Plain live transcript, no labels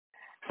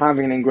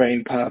having an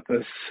ingrained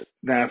purpose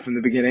there from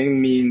the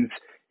beginning means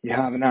you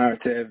have a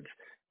narrative,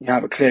 you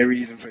have a clear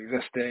reason for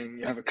existing,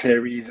 you have a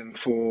clear reason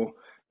for,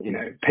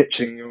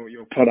 pitching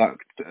your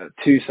product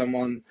to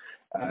someone.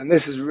 And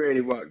this has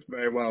really worked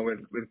very well with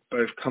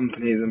both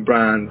companies and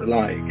brands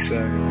alike.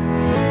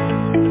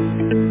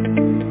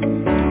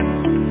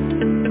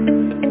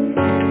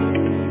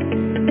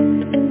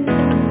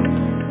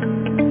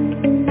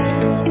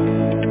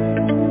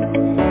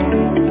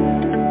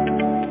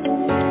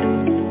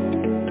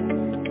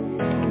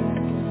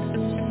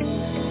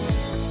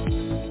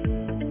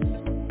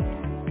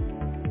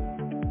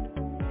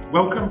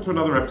 Welcome to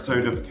another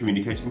episode of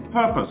Communicating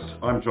Purpose.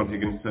 I'm John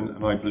Higginson,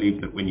 and I believe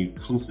that when you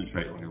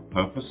concentrate on your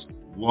purpose,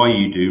 why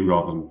you do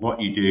rather than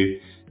what you do,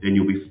 then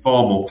you'll be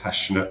far more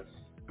passionate.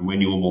 And when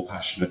you're more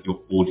passionate, your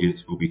audience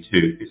will be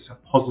too. It's a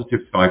positive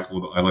cycle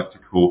that I like to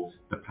call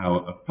the power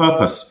of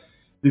purpose.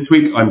 This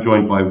week, I'm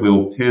joined by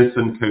Will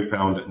Pearson,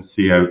 co-founder and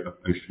CEO of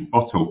Ocean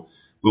Bottle.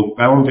 Will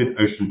founded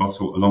Ocean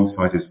Bottle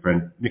alongside his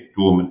friend Nick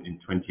Doman in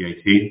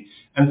 2018,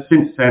 and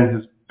since then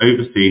has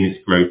overseen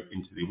its growth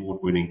into the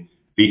award-winning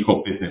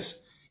B-Corp business.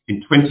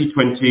 In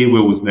 2020,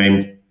 Will was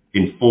named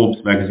in Forbes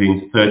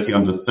Magazine's 30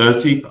 Under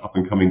 30 for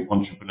up-and-coming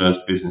entrepreneurs,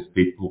 business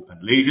people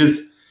and leaders.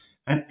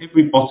 And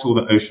every bottle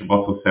that Ocean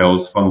Bottle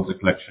sells funds a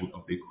collection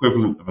of the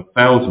equivalent of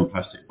 1,000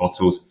 plastic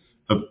bottles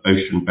of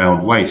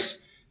ocean-bound waste.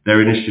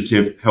 Their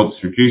initiative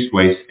helps reduce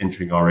waste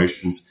entering our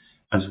oceans,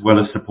 as well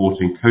as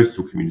supporting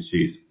coastal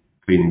communities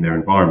cleaning their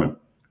environment.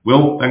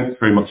 Will, thanks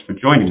very much for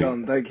joining me.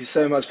 John, thank you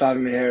so much for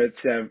having me here.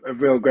 It's a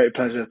real great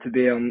pleasure to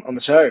be on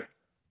the show.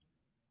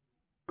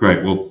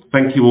 Great. Well,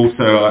 thank you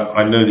also.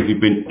 I know that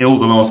you've been ill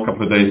the last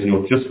couple of days and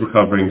you're just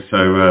recovering,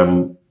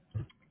 so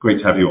great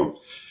to have you on.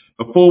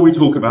 Before we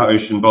talk about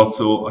Ocean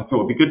Bottle, I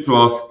thought it'd be good to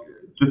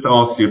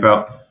ask you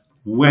about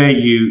where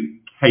you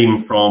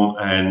came from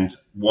and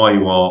why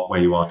you are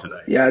where you are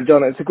today. Yeah,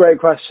 John, it's a great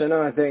question.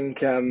 I think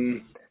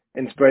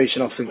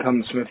inspiration often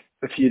comes from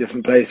a few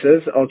different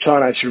places. I'll try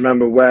and actually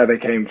remember where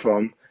they came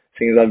from,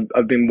 seeing as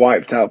I've been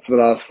wiped out for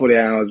the last 40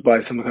 hours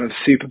by some kind of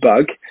super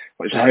bug,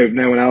 which I hope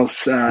no one else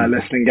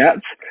listening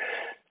gets.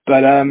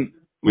 But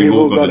we've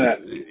all got it.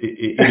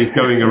 It is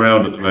going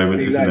around at the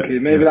moment, exactly. Isn't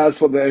it? Maybe that's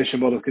what the Ocean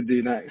Bottle could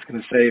do next, kind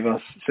of save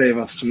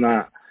us from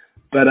that.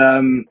 But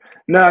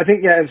no, I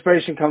think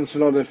inspiration comes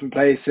from a lot of different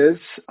places.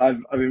 I've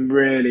been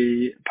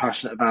really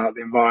passionate about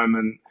the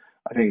environment,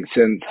 I think,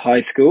 since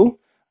high school.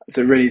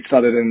 So it really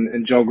started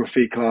in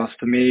geography class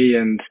for me,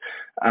 and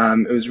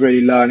it was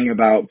really learning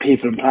about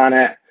people and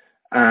planet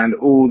and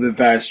all the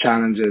various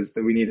challenges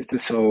that we needed to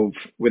solve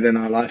within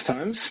our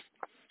lifetimes.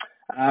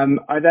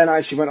 I then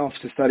actually went off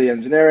to study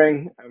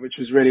engineering, which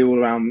was really all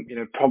around,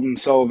 problem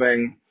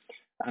solving.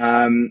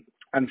 And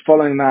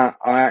following that,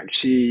 I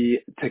actually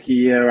took a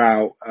year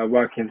out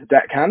working as a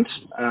deckhand.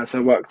 So I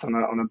worked on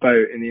a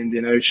boat in the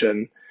Indian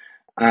Ocean.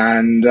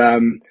 And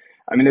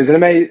it was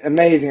an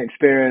amazing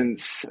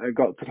experience. I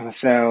got to kind of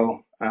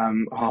sail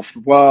half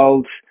the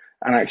world.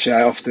 And actually,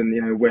 I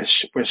often,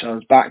 wish I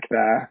was back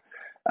there.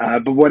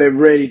 But what it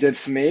really did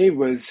for me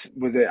was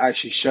it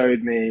actually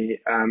showed me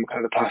kind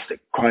of the plastic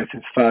crisis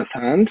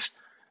firsthand,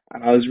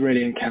 and I was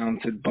really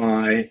encountered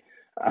by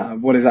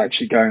what is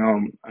actually going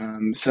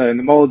on. So in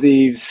the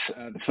Maldives,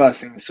 the first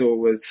thing I saw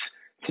was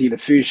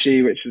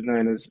Fushi, which is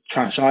known as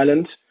Trash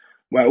Island,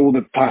 where all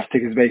the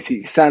plastic is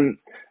basically sent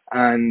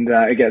and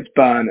it gets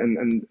burned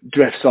and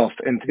drifts off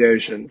into the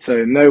ocean.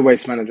 So no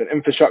waste management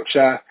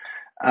infrastructure.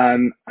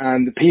 And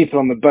the people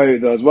on the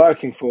boat that I was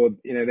working for,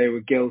 they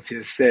were guilty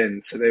of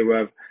sin. So they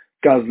were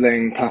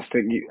guzzling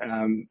plastic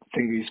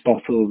single-use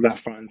bottles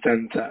left, right, and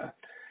centre.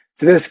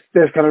 So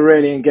this kind of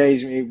really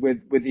engaged me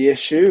with the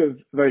issue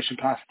of ocean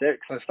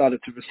plastics. I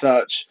started to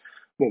research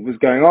what was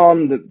going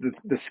on,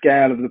 the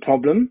scale of the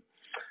problem.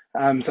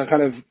 So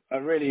I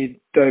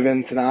really dove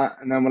into that.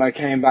 And then when I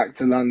came back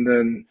to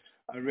London,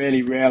 I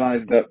really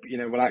realised that,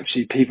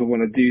 actually people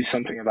want to do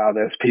something about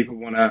this. People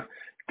want to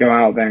go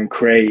out there and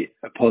create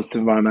a positive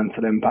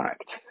environmental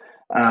impact.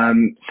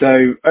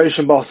 So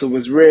Ocean Bottle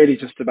was really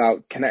just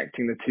about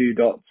connecting the two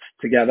dots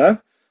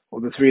together,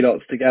 or the three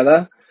dots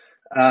together,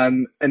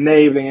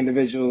 enabling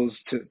individuals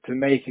to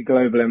make a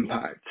global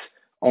impact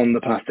on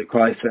the plastic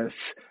crisis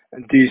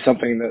and do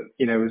something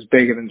that, was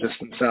bigger than just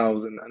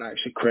themselves and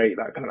actually create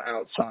that kind of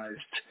outsized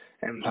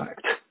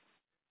impact.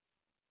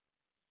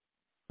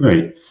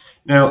 Great.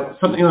 Now,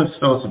 something I've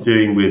started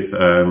doing with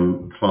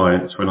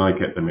clients when I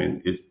get them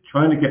in is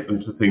trying to get them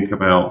to think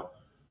about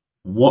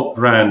what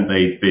brand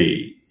they'd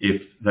be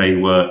if they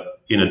were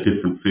in a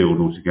different field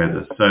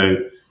altogether. So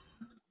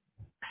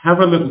have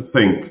a little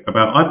think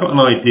about, I've got an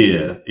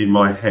idea in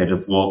my head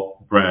of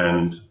what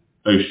brand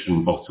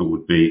Ocean Bottle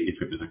would be if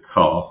it was a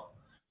car.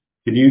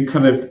 Can you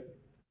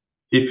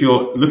if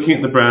you're looking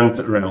at the brands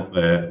that are out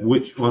there,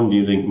 which one do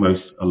you think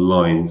most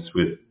aligns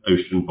with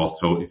Ocean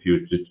Bottle? If you were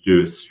to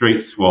do a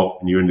straight swap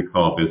and you're in the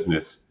car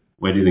business,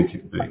 where do you think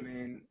it would be?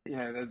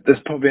 There's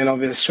probably an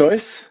obvious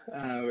choice,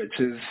 which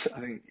is,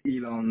 I think,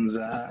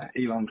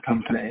 Elon's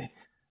company.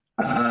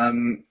 I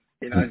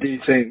do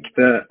think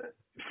that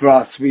for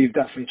us, we've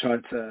definitely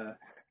tried to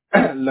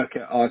look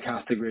at our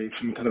category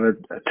from kind of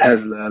a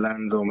Tesla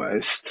lens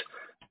almost.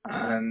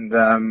 And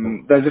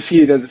there's a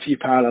few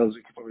parallels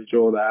we could probably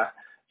draw there.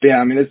 But yeah,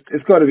 I mean,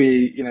 it's got to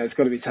be, it's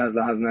got to be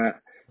Tesla, hasn't it?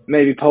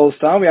 Maybe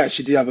Polestar. We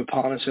actually do have a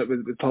partnership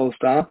with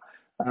Polestar.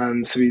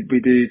 So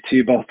we do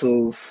 2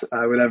 bottles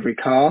with every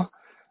car.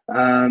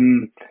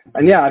 And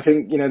yeah, I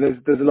think,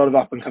 there's a lot of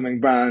up and coming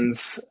brands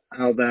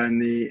out there in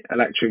the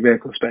electric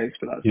vehicle space,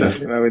 but that's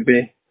definitely where we'd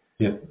be.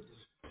 Yeah.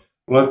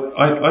 Well,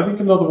 I think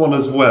another one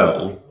as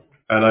well,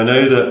 and I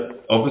know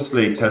that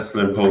obviously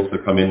Tesla and Polestar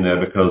come in there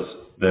because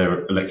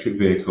they're electric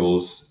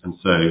vehicles, and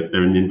so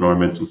they're in the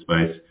environmental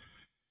space.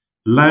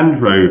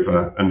 Land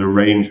Rover and the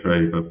Range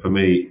Rover, for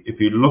me, if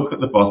you look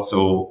at the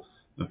bottle,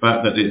 the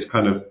fact that it's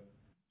kind of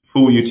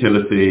full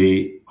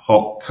utility,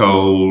 hot,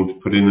 cold,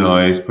 put in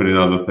ice, put in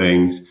other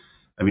things.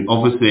 I mean,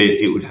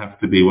 obviously it would have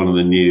to be one of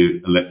the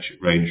new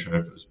electric Range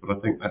Rovers, but I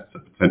think that's a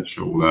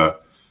potential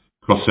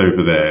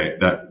crossover there.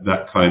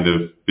 That kind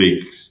of big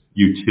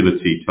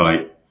utility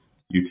type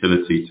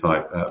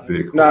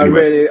vehicle. No,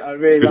 Anyway, I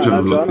really like that,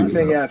 John. I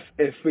think that.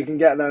 if we can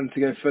get them to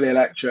go fully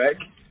electric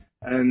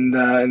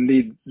and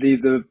lead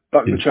the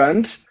buck the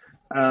trend,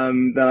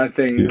 then I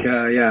think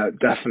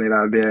definitely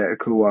that would be a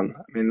cool one.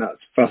 I mean, that's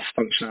fast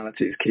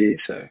functionality is key,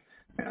 so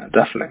yeah,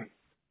 definitely.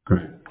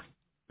 Great.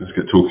 Let's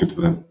get talking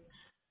to them.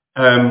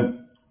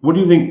 What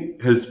do you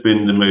think has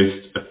been the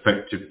most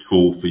effective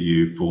tool for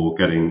you for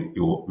getting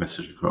your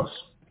message across?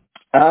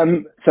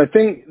 So I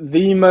think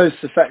the most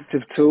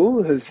effective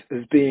tool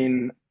has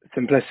been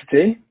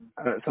simplicity.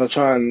 So I'll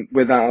try and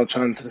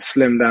sort of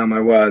slim down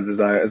my words as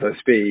I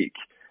speak.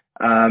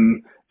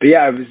 But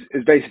yeah, it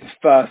was basically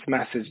the first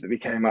message that we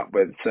came up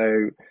with.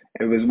 So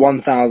it was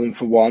 1,000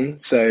 for one.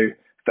 So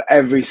for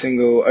every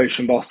single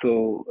ocean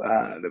bottle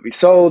that we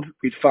sold,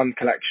 we'd fund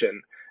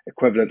collection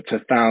equivalent to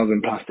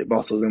 1,000 plastic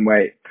bottles in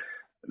weight.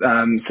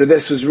 So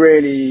this was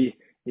really,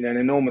 an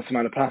enormous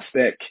amount of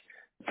plastic,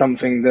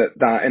 something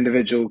that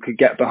individual could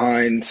get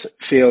behind,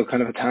 feel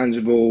kind of a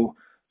tangible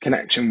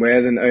connection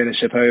with and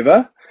ownership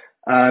over.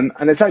 And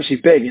it's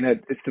actually big,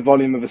 it's the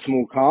volume of a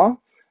small car,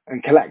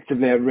 and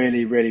collectively it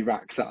really, really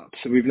racks up.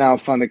 So we've now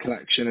funded a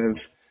collection of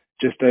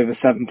just over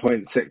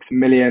 7.6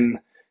 million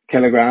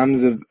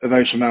kilograms of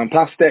ocean-bound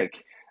plastic.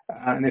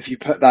 And if you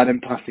put that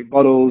in plastic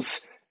bottles,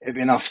 it'd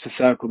be enough to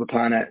circle the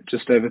planet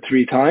just over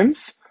 3 times.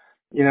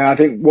 I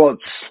think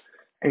what's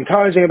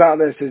encouraging about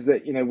this is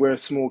that, we're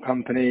a small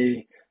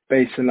company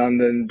based in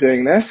London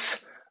doing this,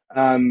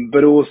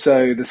 but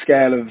also the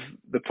scale of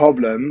the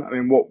problem. I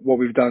mean, what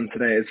we've done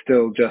today is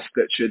still just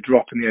literally a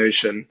drop in the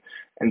ocean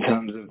in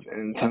terms of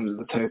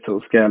the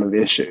total scale of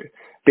the issue.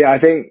 But yeah, I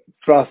think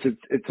for us,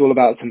 it's all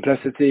about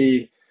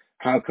simplicity.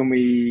 How can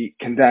we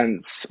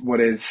condense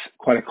what is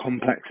quite a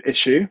complex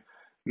issue,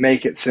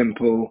 make it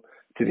simple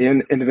to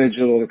the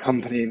individual or the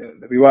company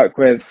that we work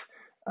with,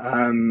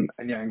 and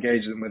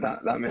engage them with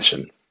that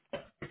mission.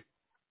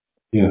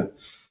 Yeah.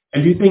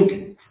 And do you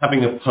think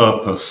having a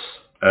purpose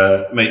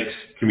makes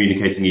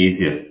communicating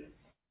easier?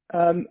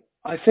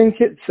 I think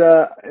it's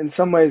in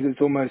some ways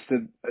it's almost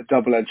a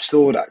double-edged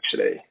sword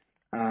actually,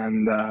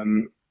 and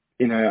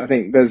I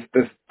think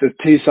there's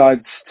 2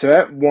 sides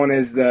to it. One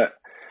is that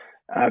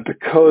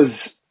because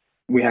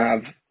we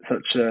have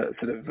such a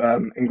sort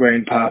of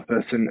ingrained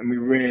purpose and we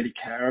really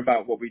care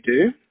about what we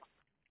do,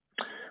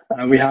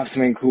 we have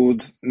something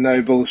called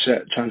no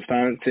bullshit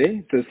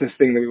transparency. So it's this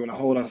thing that we want to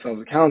hold ourselves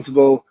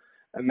accountable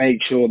and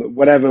make sure that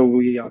whatever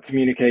we are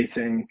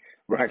communicating,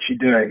 we're actually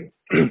doing.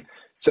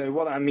 So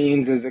what that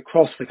means is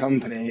across the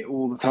company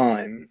all the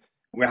time,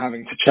 we're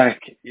having to check,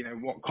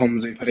 what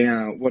comms we're putting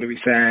out, what are we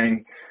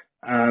saying.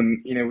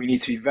 We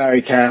need to be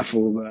very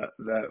careful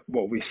that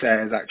what we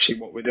say is actually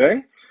what we're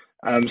doing.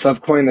 So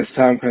I've coined this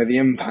term kind of the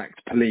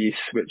impact police,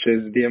 which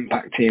is the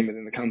impact team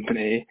within the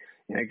company,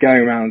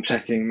 going around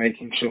checking,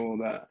 making sure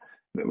that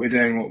we're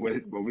doing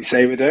what we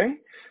say we're doing.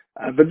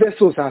 But this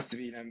also has to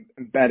be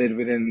embedded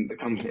within the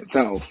company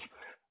itself.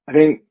 I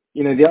think,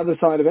 the other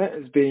side of it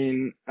has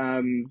been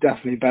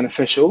definitely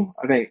beneficial.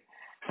 I think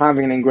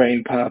having an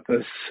ingrained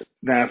purpose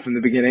there from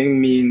the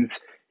beginning means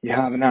you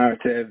have a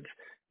narrative,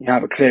 you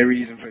have a clear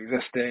reason for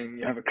existing,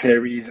 you have a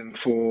clear reason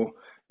for,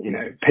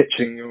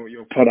 pitching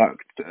your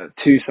product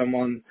to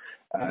someone.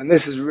 And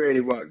this has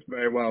really worked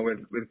very well with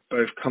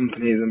both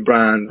companies and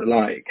brands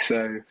alike.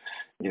 So,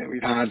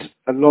 we've had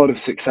a lot of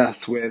success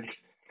with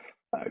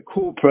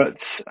corporates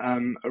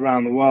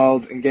around the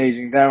world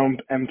engaging their own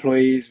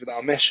employees with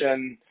our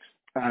mission,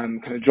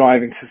 kind of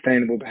driving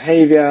sustainable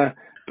behavior,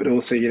 but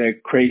also,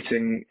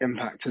 creating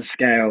impact at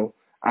scale,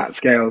 as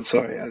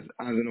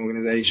an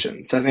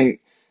organization. So I think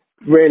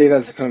really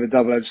there's a kind of a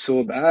double-edged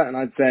sword there, and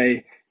I'd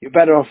say you're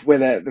better off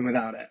with it than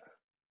without it.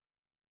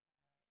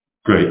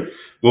 Great.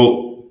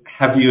 Well,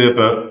 have you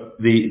ever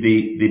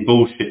the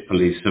bullshit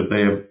police? Have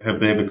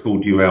they ever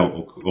called you out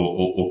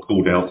or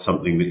called out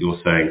something that you're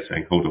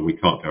saying, hold on, we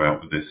can't go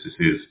out with this.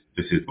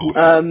 This is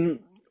bullshit.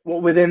 Well,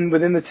 within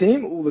the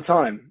team all the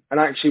time, and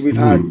actually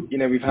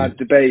we've had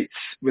debates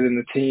within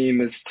the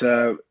team as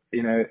to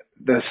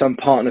there's some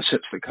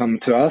partnerships that come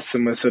to us,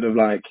 and we're sort of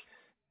like,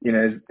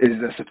 is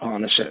this a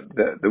partnership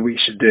that we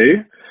should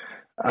do?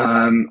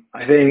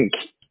 I think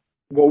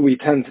what we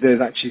tend to do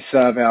is actually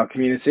survey our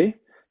community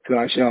to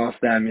actually ask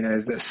them,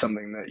 is this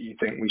something that you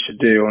think we should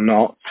do or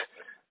not?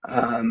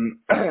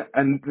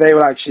 And they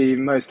will actually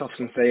most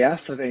often say yes.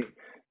 I think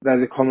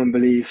there's a common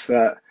belief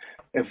that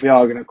if we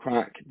are going to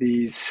crack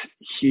these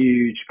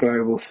huge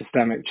global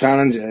systemic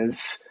challenges,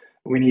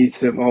 we need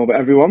to involve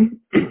everyone.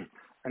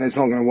 And it's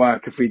not going to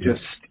work if we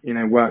just,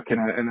 work in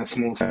a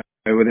small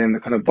sector within the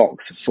kind of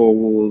box of four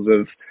walls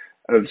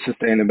of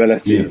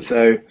sustainability. Yeah.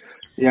 So,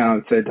 yeah, I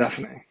would say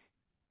definitely.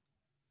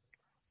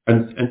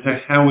 And so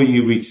how are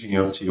you reaching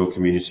out to your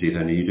community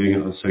then? Are you doing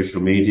it on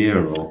social media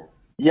or?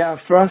 Yeah,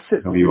 for us,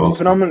 it's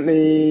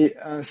predominantly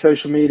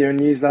social media and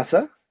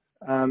newsletter.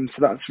 So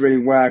that's really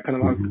where kind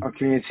of our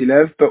community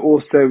live. But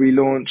also we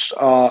launched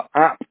our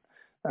app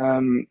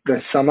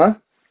this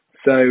summer.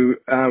 So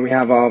we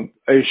have our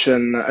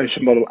Ocean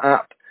Bottle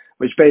app,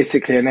 which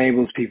basically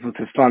enables people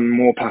to fund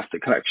more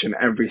plastic collection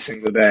every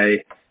single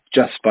day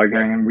just by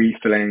going and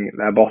refilling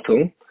their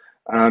bottle.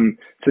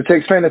 So to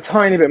explain a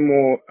tiny bit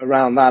more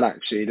around that,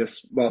 actually, just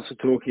whilst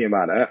we're talking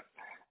about it.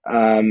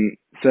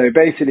 So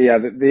basically,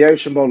 the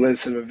Ocean Bottle is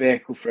sort of a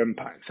vehicle for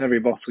impact. So every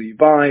bottle you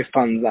buy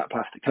funds that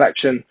plastic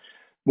collection.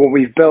 What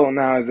we've built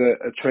now is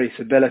a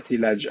traceability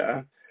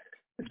ledger.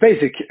 It's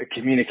basically a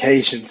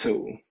communication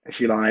tool, if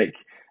you like,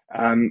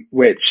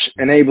 which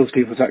enables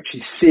people to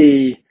actually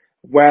see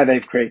where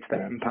they've created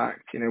their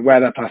impact, where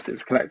their plastic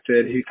is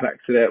collected, who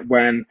collected it,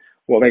 when,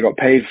 what they got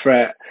paid for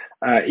it,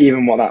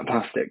 even what that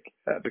plastic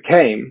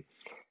became.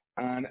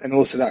 And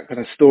also that kind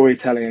of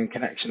storytelling and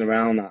connection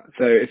around that.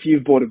 So if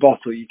you've bought a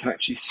bottle, you can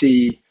actually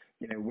see,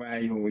 where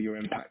your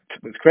impact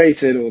was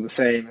created, or the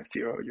same if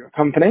you're a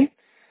company.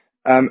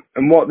 And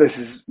what this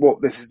is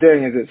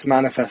doing is it's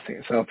manifesting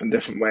itself in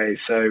different ways.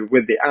 So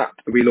with the app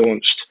that we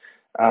launched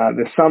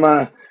this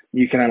summer,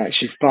 you can then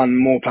actually fund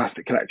more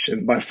plastic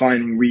collection by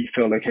finding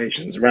refill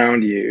locations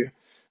around you,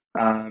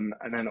 and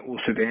then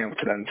also being able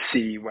to then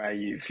see where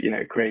you've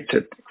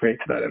created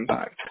that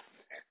impact.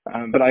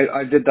 But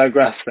I did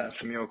digress there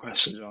from your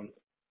question, John.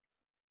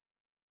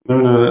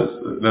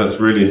 No,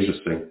 that's really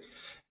interesting.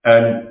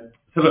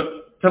 So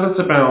look, tell us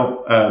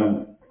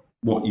about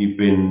what you've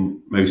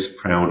been most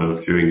proud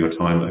of during your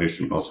time at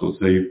Ocean Bottle.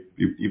 So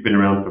you've been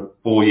around for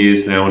 4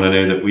 years now, and I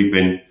know that we've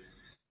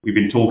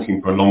been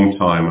talking for a long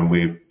time, and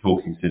we're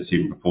talking since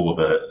even before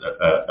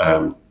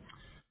the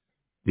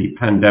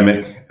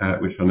pandemic,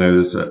 which I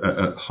know is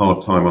a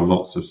hard time on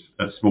lots of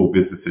small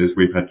businesses.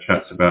 We've had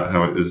chats about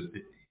how it has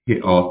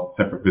hit our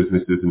separate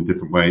businesses in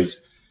different ways.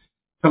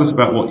 Tell us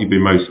about what you've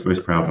been most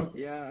proud of.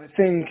 Yeah, I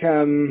think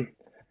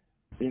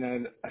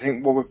I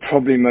think what we're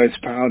probably most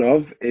proud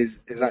of is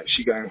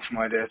actually going from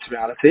idea to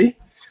reality,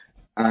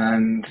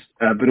 and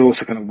but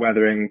also kind of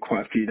weathering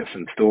quite a few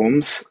different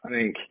storms. I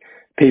think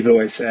people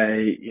always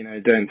say,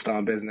 don't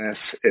start a business;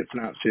 it's an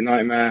absolute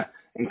nightmare.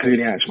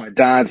 Including actually my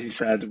dad, who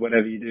said,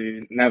 whatever you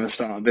do, never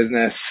start a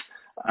business.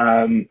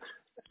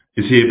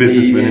 Is he a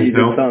businessman himself? He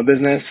did start a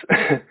business,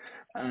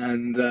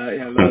 and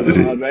learned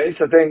the hard way.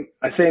 So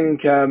I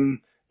think the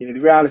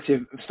reality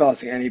of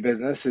starting any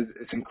business is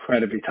it's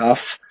incredibly tough.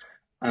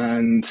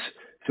 And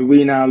so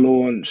we now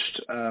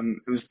launched.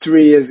 It was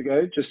 3 years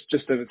ago,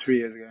 just over 3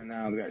 years ago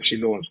now, that we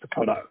actually launched the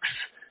products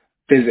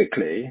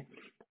physically.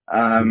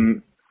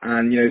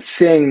 And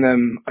seeing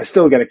them, I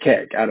still get a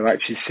kick out of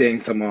actually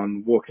seeing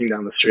someone walking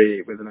down the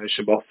street with an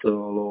Ocean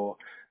Bottle, or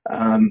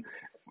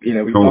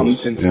we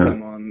bumped into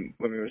someone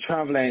when we were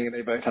traveling, and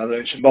they both had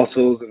Ocean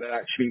Bottles that they'd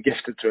actually been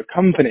gifted to a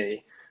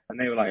company, and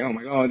they were like, "Oh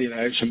my God,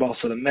 Ocean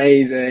Bottle,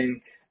 amazing!"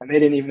 And they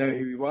didn't even know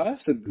who we were,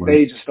 so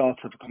they just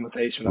started up a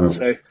conversation with us.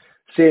 So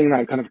seeing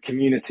that kind of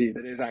community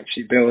that is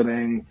actually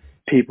building,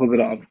 people that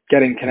are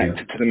getting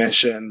connected to the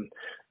mission,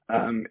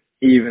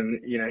 even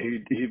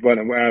who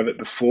weren't aware of it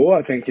before,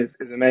 I think is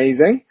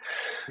amazing.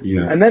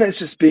 Yeah. And then it's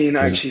just been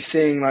actually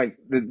seeing like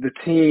the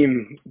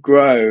team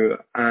grow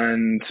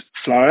and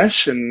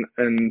flourish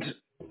and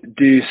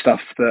do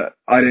stuff that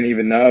I didn't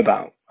even know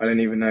about. I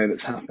didn't even know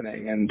that's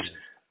happening, and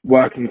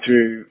working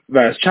through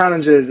various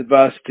challenges,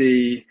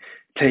 adversity,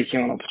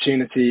 taking on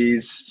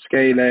opportunities,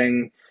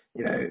 scaling.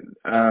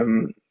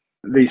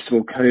 Least of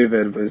all,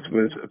 COVID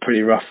was a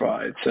pretty rough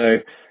ride. So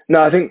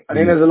no, I think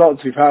there's a lot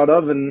to be proud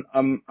of, and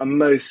I'm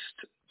most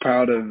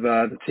proud of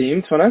the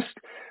team, to be honest.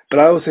 But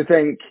I also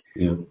think,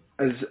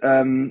 as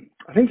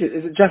I think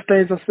is it Jeff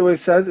Bezos always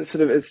says,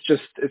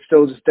 it's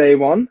still just day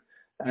one,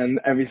 and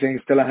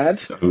everything's still ahead.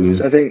 So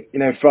I think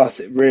for us,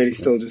 it really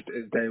still just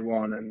is day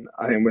one, and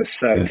I think we're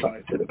so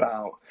excited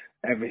about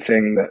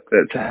everything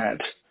that's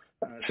ahead.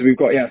 So we've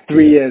got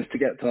 3 years to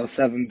get to our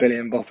 7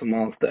 billion bottle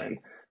milestone.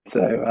 So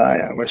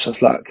wish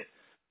us luck.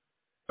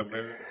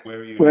 Where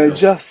are you? We're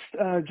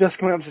just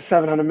coming up to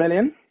 700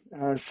 million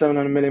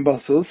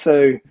bottles.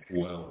 So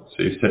wow.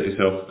 So you've set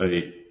yourself a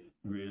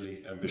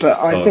really ambitious But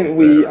I think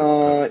we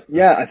are.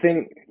 I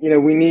think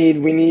we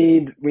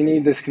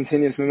need this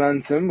continuous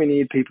momentum. We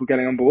need people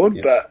getting on board.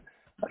 Yeah. But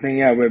I think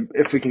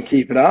if we can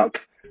keep it up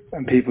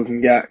and people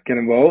can get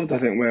involved, I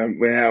think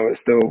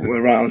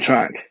we're right on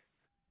track.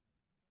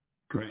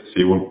 Great. So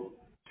you want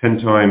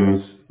 10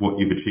 times what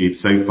you've achieved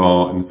so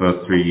far in the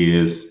first 3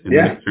 years in the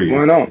next 3 years?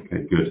 Why not?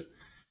 Okay, good.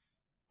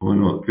 Why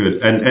not?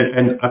 Good.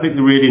 And I think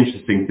the really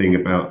interesting thing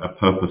about a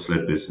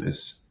purpose-led business,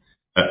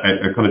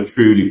 a kind of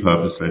truly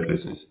purpose-led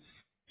business,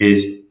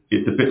 is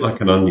it's a bit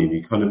like an onion.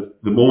 You kind of,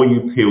 the more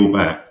you peel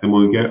back, the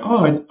more you go,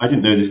 oh, I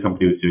didn't know this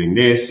company was doing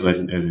this, and I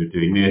didn't know they were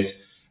doing this.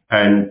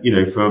 And, you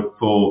know,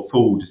 for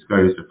full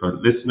disclosure for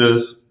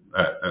listeners,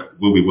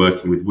 we'll be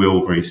working with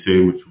Will very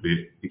soon, which will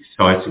be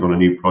exciting on a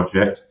new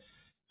project.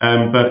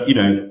 But, you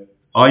know,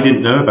 I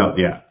didn't know about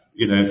the app,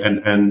 you know,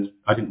 and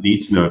I didn't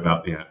need to know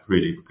about the app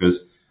really, because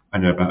I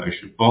know about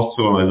Ocean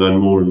Bottle, and I learn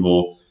more and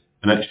more.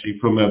 And actually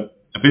from a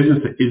business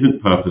that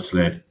isn't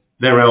purpose-led,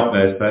 they're out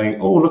there saying,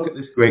 oh, look at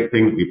this great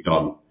thing that we've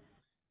done.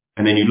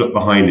 And then you look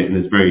behind it and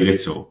there's very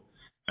little.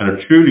 And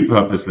a truly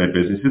purpose-led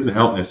business isn't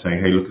out there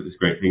saying, hey, look at this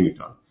great thing we've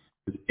done.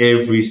 Because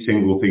every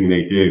single thing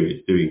they do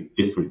is doing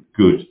different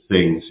good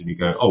things. And you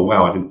go, oh,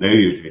 wow, I didn't know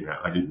you were doing that.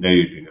 I didn't know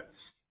you were doing that.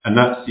 And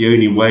that's the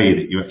only way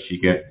that you actually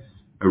get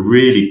a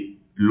really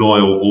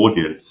loyal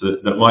audience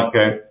that might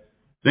go,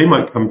 they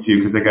might come to you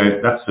because they go,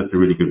 that's just a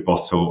really good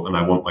bottle and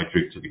I want my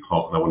drink to be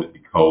hot and I want it to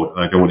be cold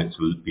and I don't want it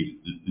to be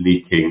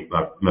leaking.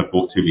 I've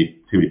bought too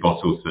many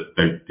bottles that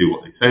don't do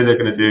what they say they're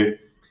going to do.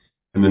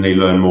 And then they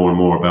learn more and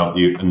more about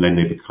you and then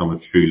they become a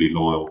truly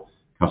loyal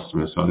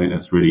customer. So I think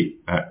that's really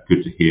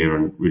good to hear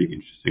and really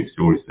interesting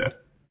stories there.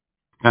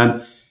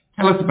 And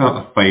tell us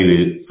about a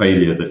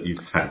failure that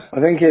you've had.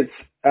 I think it's,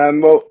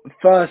 well,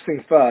 first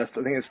things first,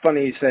 I think it's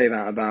funny you say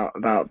that about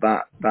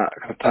that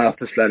kind of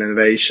purpose-led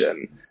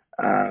innovation.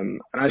 And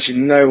actually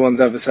no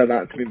one's ever said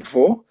that to me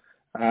before.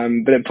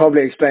 But it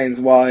probably explains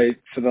why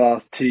for the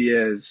last 2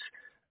 years,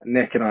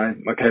 Nick and I,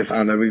 my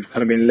co-founder, we've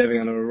kind of been living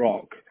under a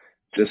rock,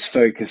 just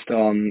focused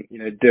on, you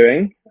know,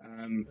 doing.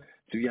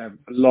 So yeah,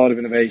 a lot of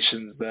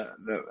innovations that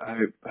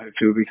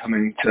hopefully will be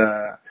coming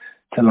to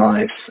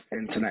life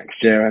into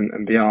next year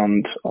and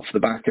beyond off the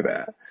back of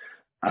it.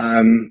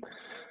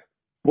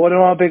 What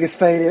are our biggest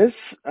failures?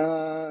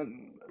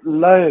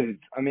 Loads.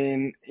 I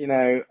mean, you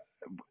know,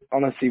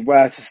 honestly,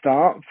 where to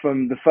start?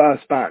 From the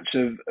first batch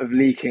of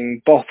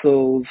leaking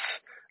bottles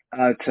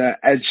to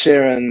Ed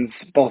Sheeran's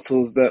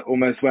bottles that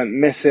almost went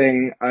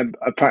missing. I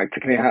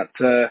practically had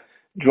to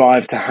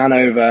drive to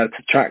Hanover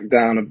to track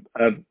down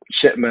a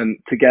shipment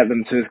to get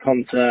them to his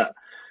concert,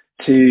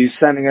 to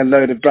sending a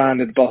load of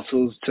branded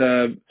bottles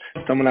to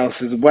someone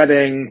else's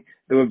wedding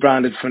that were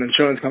branded for an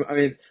insurance company. I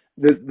mean,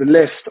 the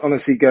list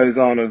honestly goes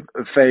on of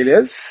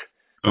failures.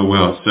 Oh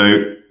wow!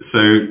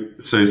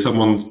 So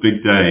someone's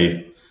big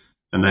day,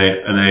 and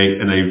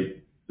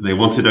they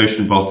wanted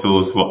Ocean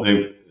bottles.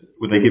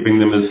 Were they giving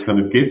them as kind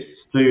of gifts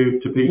to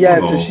people? Yeah,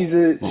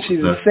 so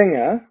she's a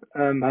singer.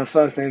 Her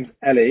first name's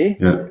Ellie.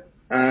 Yeah.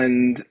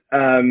 And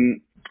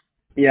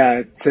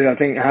yeah, so I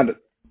think it had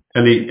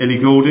Ellie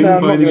Goulding. No,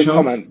 I'm by not any going to chance?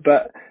 comment,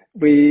 but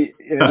we,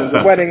 you know, there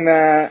was a wedding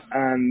there,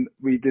 and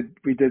we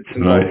did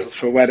some bottles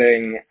for a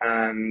wedding,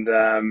 and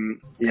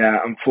yeah,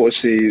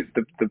 unfortunately,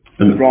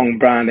 the wrong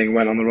branding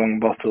went on the wrong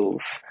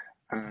bottles,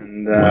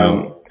 and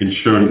wow,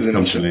 insurance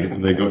company,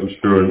 they got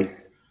insurance.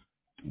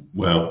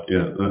 Well,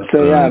 yeah.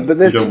 So yeah, but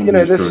this, you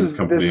know, this is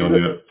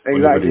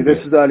exactly.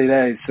 This was early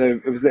days, so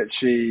it was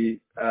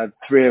literally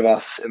 3 of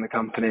us in the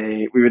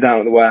company. We were down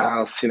at the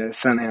warehouse, you know,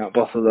 sending out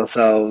bottles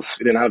ourselves.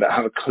 We didn't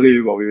have a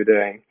clue what we were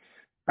doing,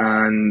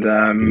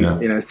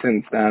 and you know,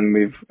 since then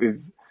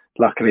we've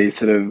luckily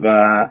sort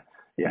of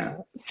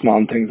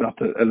smartened things up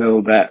a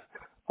little bit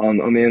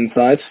on the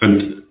inside.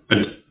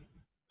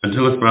 And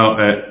tell us about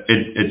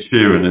Ed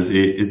Sheeran.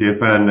 Is he a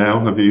fan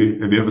now? Have you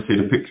ever seen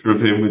a picture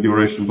of him with your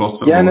Ocean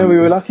bottle? Yeah, no, we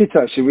were lucky to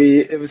actually.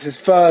 It was his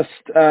first.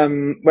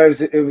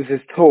 It was his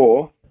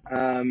tour,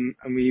 and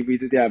we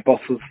did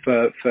bottles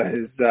for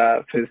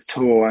his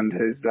tour and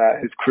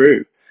his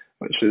crew,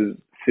 which was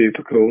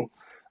super cool.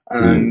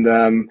 And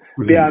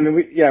yeah, I mean,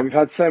 we've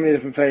had so many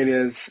different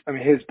failures. I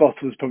mean, his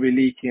bottle was probably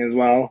leaking as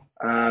well.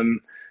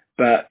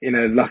 But you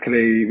know,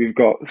 luckily we've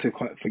got some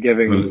quite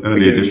forgiving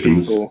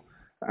people.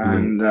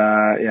 And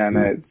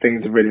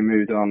things have really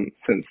moved on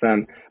since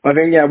then. But I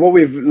think what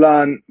we've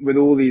learned with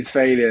all these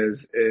failures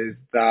is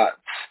that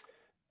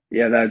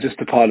they're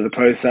just a part of the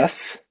process,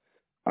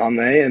 aren't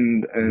they?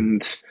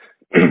 And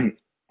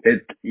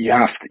you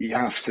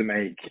have to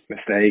make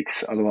mistakes,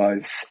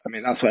 otherwise, I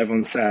mean, that's what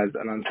everyone says.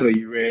 And until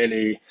you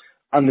really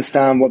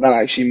understand what that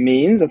actually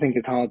means, I think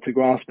it's hard to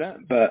grasp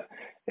it. But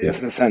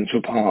it's an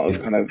essential part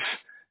of kind of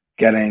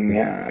getting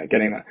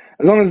that.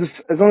 As long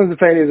as the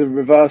failures are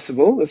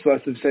reversible, that's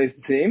what I sort of say to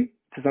the team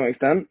to some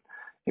extent.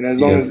 You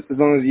know, as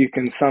long as you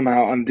can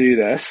somehow undo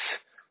this,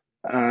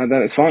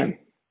 then it's fine.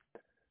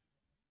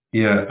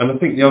 Yeah, and I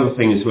think the other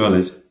thing as well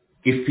is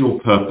if you're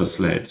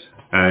purpose-led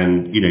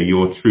and you know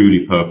you're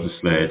truly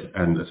purpose-led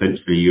and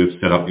essentially you have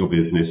set up your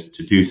business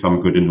to do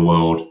some good in the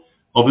world.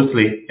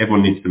 Obviously,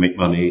 everyone needs to make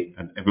money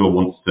and everyone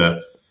wants to,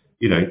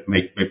 you know,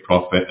 make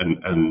profit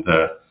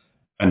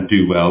and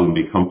do well and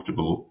be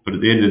comfortable. But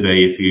at the end of the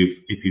day, if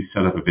you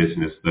set up a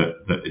business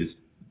that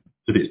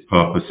its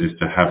purpose is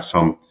to have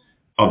some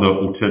other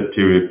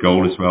ulterior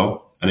goal as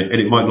well, and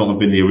it might not have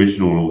been the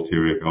original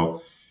ulterior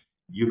goal,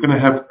 you're going to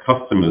have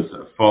customers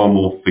that are far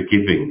more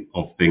forgiving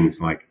of things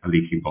like a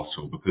leaking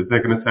bottle, because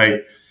they're going to say,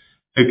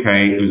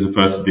 okay, it was a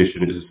first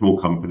edition, it was a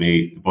small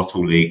company, the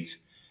bottle leaked.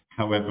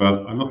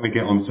 However, I'm not going to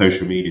get on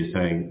social media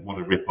saying what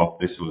a rip-off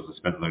this was, I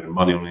spent a load of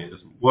money on it, it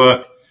doesn't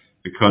work,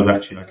 because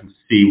actually I can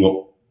see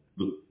what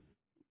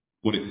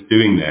it's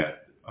doing there.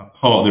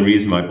 Part of the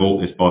reason I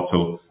bought this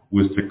bottle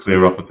was to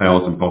clear up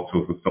 1,000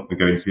 bottles and stop them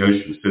going to the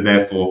ocean. So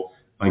therefore,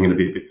 I'm going to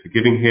be a bit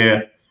forgiving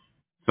here.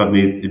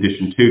 Suddenly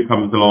edition 2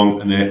 comes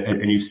along,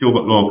 and you've still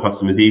got loyal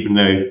customers, even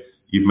though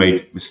you've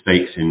made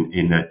mistakes in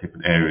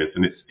different areas.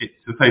 And it's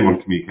the same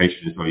on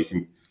communication as well.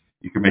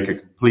 You can make a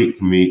complete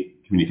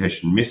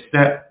communication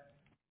misstep.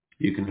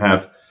 You can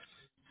have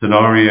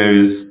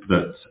scenarios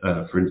that,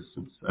 for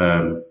instance,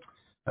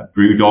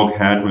 Brewdog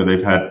had, where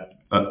they've had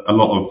a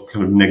lot of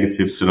kind of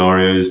negative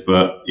scenarios,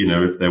 but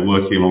if they're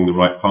working along the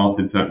right path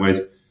in certain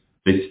ways,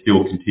 they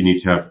still continue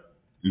to have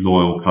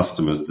loyal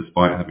customers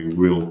despite having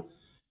real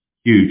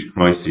huge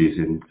crises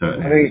in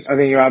certain areas. I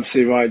think you're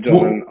absolutely right,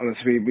 John. And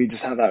honestly, we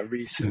just had that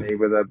recently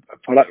with a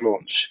product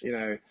launch.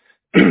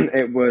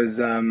 It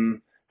was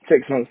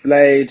 6 months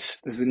delayed.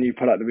 This is a new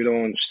product that we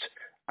launched,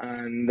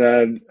 and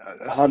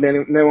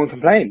no one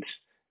complained.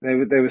 They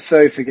were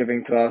so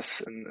forgiving to us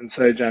and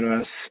so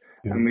generous,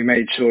 and we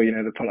made sure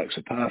the products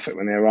were perfect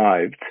when they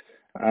arrived.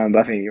 But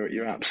I think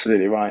you're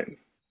absolutely right.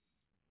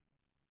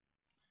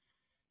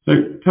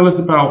 So tell us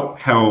about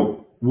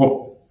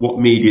what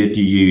media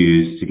do you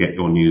use to get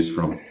your news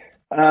from?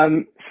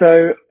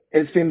 So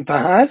it's been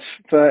bad,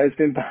 but it's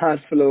been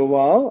bad for a little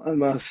while. I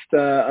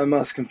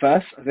must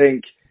confess. I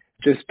think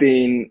just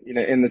being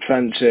in the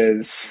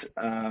trenches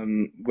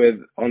with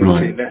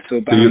honestly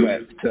little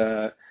bandwidth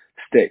to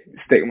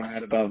stick my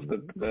head above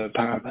the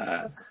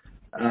parapet.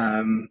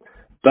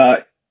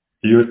 But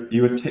you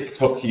a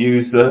TikTok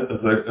user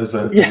as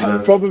a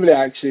probably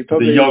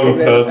the young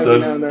person. Every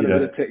now and then a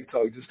bit of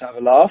TikTok just to have a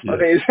laugh. I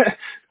think it's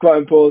quite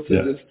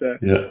important just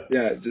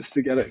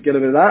to get a bit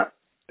of that.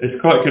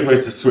 It's quite a good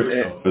way to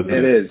switch off, isn't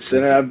it? It is.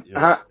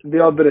 The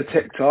odd bit of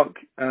TikTok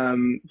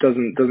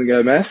doesn't go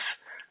amiss.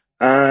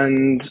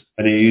 And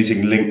are you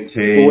using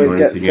LinkedIn or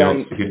anything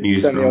else to get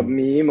news from? Send the odd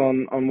meme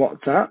on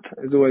WhatsApp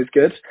is always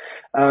good.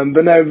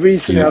 But no,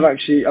 recently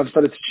I've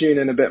started to tune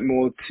in a bit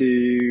more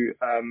to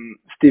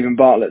Stephen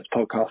Bartlett's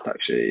podcast,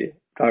 actually,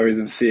 Diaries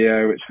of a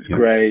CEO, which was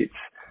great.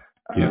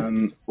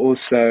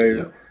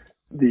 Also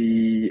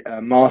the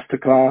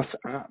Masterclass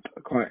app, I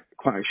quite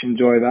actually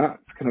enjoy that.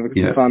 It's kind of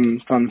a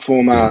fun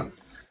format.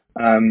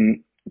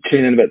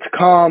 Tune in a bit to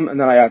Calm, and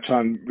then I try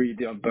and read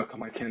the odd book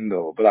on my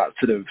Kindle. But that's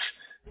sort of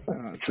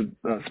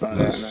that's about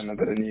it, and then a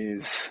bit of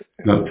news.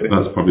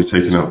 That's probably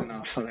taken up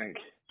enough, I think.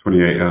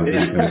 28 hours.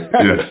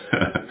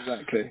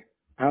 Exactly.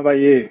 How about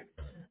you?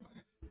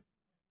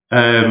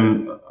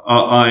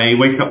 I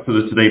wake up to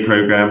the Today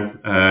programme.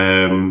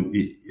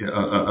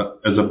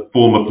 As a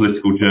former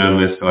political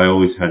journalist, I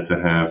always had to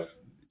have.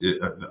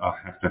 I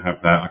have to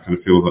have that. I kind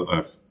of feel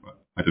that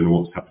I don't know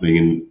what's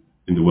happening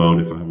in the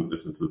world if I haven't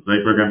listened to the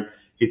Today programme.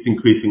 It's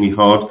increasingly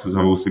hard because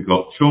I've also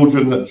got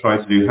children that try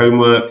to do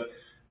homework.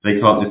 They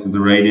can't listen to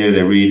the radio.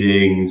 They're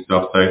reading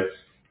stuff, so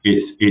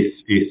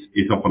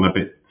it's often a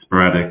bit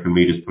sporadic, and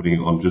me just putting it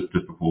on just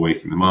before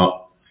waking them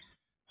up.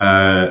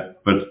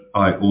 But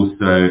I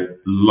also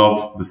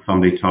love the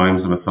Sunday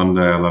Times on a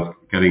Sunday. I love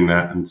getting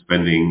that and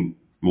spending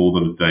more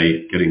than a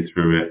day getting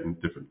through it and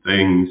different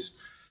things.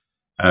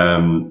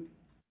 During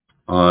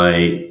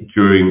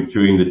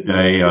the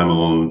day I'm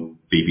on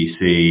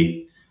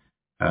BBC,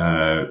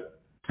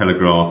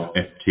 Telegraph,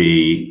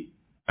 FT,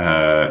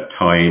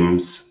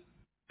 Times,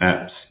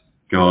 apps,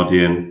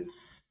 Guardian.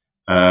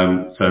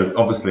 So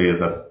obviously as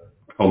a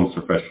comms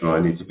professional, I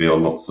need to be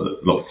on lots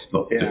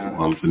of different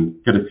ones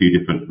and get a few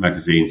different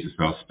magazines as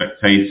well.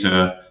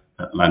 Spectator,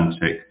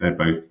 Atlantic, they're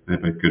both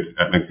good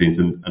magazines,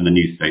 and the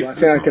New States. Well, I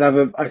think I could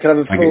have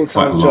a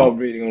full-time job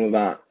reading all of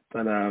that,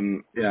 but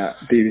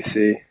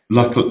BBC.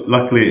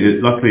 Luckily it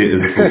is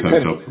a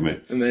full-time job for me.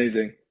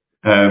 Amazing.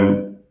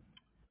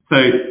 So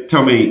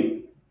tell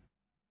me,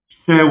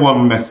 share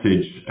one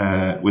message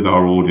with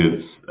our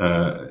audience.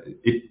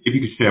 If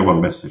you could share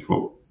one message,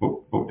 what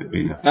would it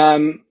be now?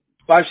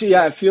 Actually,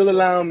 if you'll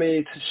allow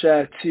me to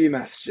share two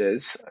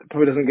messages, it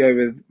probably doesn't go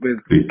with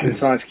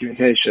concise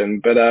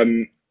communication, but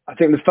I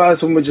think the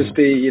first one would just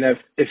be,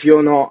 if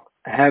you're not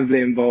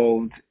heavily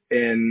involved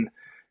in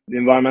the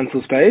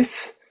environmental space,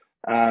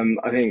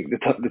 I think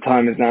the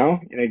time is now.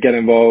 Get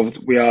involved.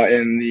 We are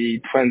in the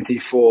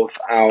 24th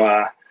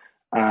hour,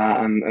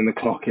 and the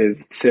clock is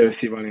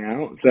seriously running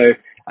out. So,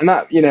 and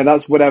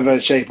that's whatever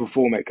shape or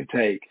form it could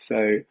take.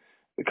 So,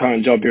 the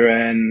current job you're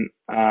in,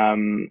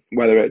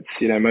 whether it's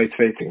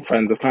motivating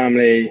friends or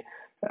family,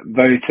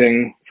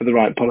 voting for the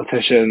right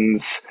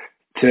politicians,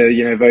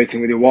 to voting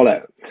with your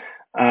wallet.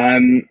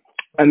 And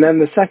then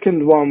the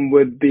second one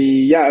would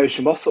be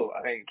Ocean Bottle,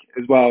 I think,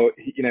 as well.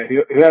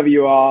 Whoever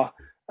you are,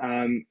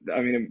 I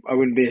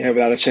wouldn't be here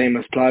without a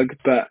shameless plug,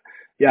 but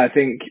I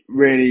think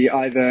really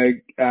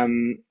either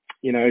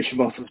Ocean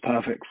Bottle is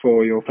perfect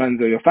for your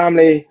friends or your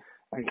family,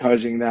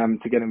 encouraging them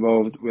to get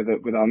involved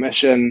with our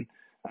mission,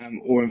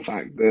 or in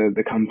fact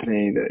the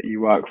company that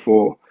you work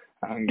for,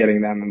 and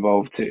getting them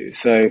involved too.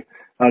 So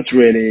that's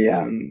really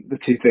the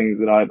two things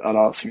that I'd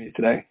ask from you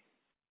today.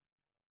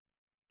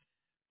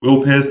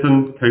 Will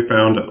Pearson,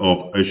 co-founder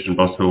of Ocean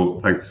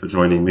Bustle, thanks for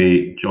joining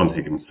me, John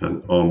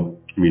Higginson, on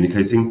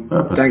Communicating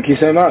Purpose. Thank you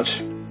so much.